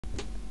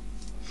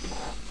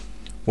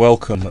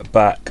Welcome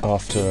back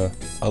after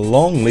a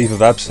long leave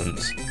of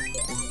absence.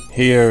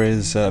 Here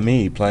is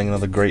me playing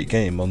another great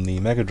game on the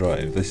Mega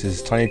Drive. This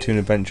is Tiny Toon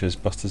Adventures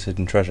Buster's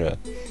Hidden Treasure.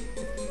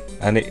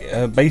 And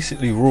it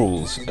basically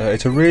rules.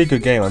 It's a really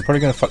good game. I'm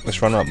probably going to fuck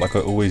this run up like I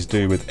always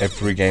do with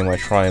every game I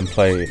try and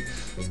play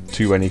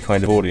to any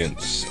kind of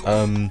audience.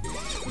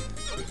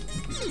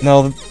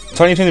 Now,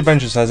 Tiny Toon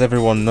Adventures, as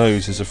everyone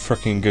knows, is a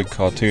freaking good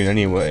cartoon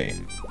anyway.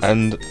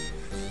 And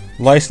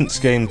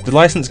the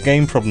licensed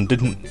game problem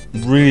didn't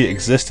really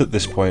exist at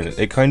this point.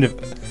 It kind of...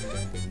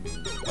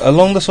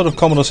 Along the sort of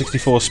Commodore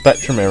 64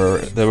 Spectrum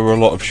era, there were a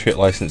lot of shit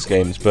licensed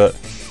games, but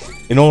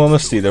in all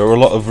honesty, there were a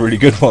lot of really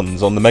good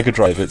ones on the Mega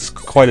Drive. It's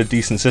quite a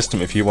decent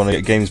system if you want to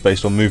get games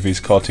based on movies,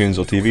 cartoons,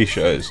 or TV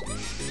shows.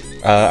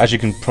 As you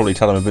can probably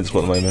tell, I'm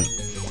invincible at the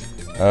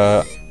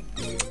moment.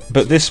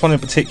 But this one in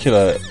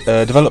particular,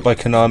 developed by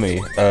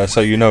Konami,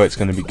 so you know it's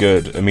going to be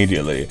good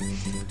immediately.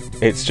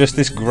 It's just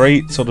this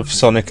great sort of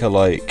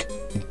Sonica-like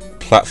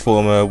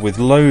platformer with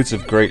loads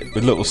of great,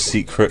 with little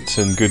secrets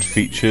and good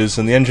features,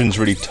 and the engine's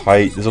really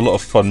tight. There's a lot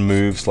of fun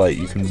moves, like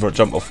you can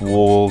jump off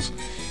walls,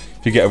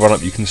 if you get a run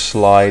up you can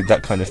slide,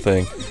 that kind of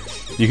thing.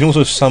 You can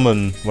also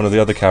summon one of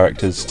the other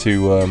characters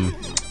to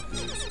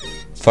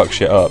fuck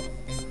shit up.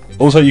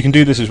 Also, you can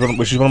do this,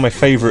 which is one of my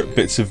favourite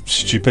bits of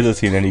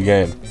stupidity in any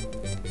game.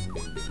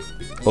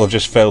 Or I've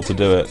just failed to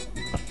do it.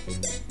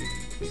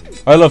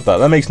 I love that.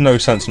 That makes no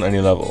sense on any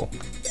level.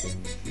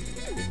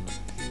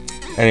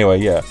 Anyway,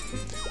 yeah.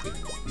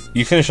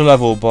 You finish a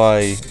level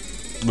by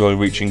really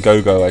reaching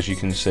Go-Go, as you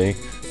can see.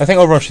 I think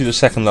I'll rush through the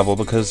second level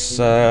because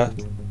they're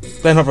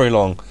not very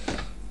long.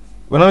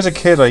 When I was a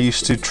kid, I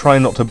used to try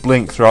not to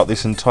blink throughout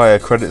this entire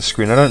credits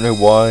screen. I don't know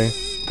why.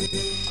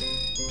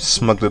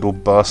 Smug little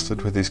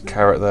bastard with his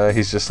carrot there.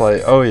 He's just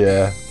like, oh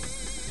yeah.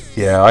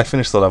 Yeah, I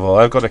finished the level.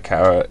 I've got a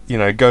carrot. You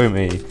know, go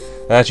me.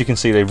 As you can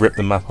see, they ripped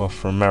the map off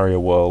from Mario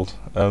World.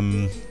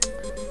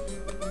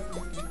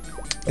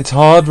 It's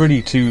hard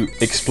really to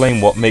explain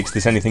what makes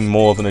this anything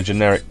more than a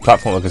generic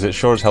platformer, because it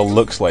sure as hell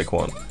looks like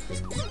one.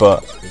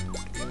 But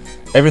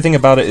everything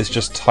about it is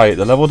just tight.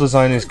 The level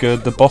design is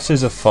good, the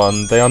bosses are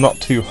fun, they are not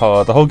too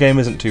hard, the whole game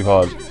isn't too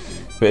hard.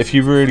 But if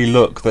you really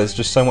look, there's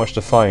just so much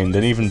to find,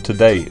 and even to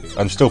date,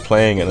 I'm still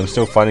playing it and I'm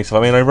still finding stuff.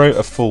 I mean, I wrote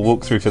a full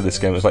walkthrough for this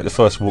game. It was like the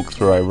first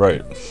walkthrough I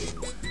wrote.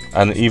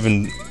 And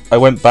even I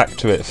went back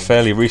to it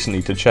fairly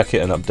recently to check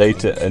it and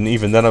update it, and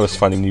even then I was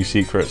finding new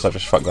secrets. I've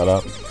just fucked that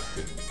up.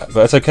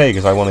 But it's okay,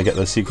 because I want to get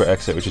the secret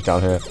exit, which is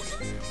down here.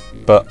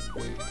 But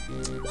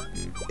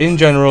in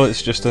general,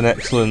 it's just an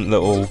excellent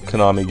little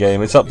Konami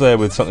game. It's up there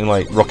with something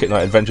like Rocket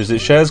Knight Adventures. It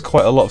shares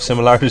quite a lot of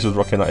similarities with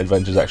Rocket Knight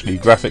Adventures, actually,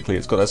 graphically.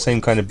 It's got that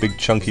same kind of big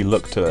chunky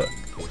look to it.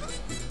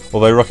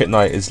 Although Rocket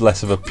Knight is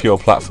less of a pure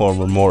platform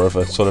and more of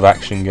a sort of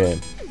action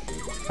game.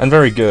 And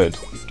very good.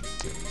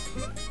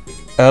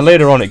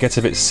 Later on it gets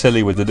a bit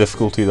silly with the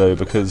difficulty though,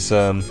 because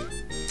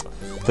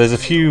there's a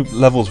few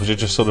levels which are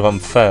just sort of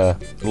unfair,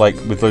 like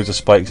with loads of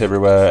spikes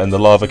everywhere, and the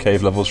lava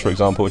cave levels, for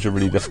example, which are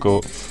really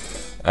difficult.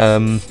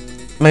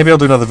 Maybe I'll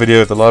do another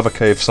video of the lava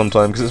cave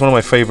sometime, because it's one of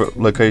my favourite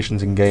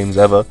locations in games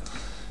ever.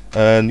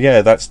 And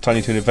yeah, that's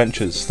Tiny Toon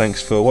Adventures.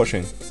 Thanks for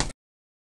watching.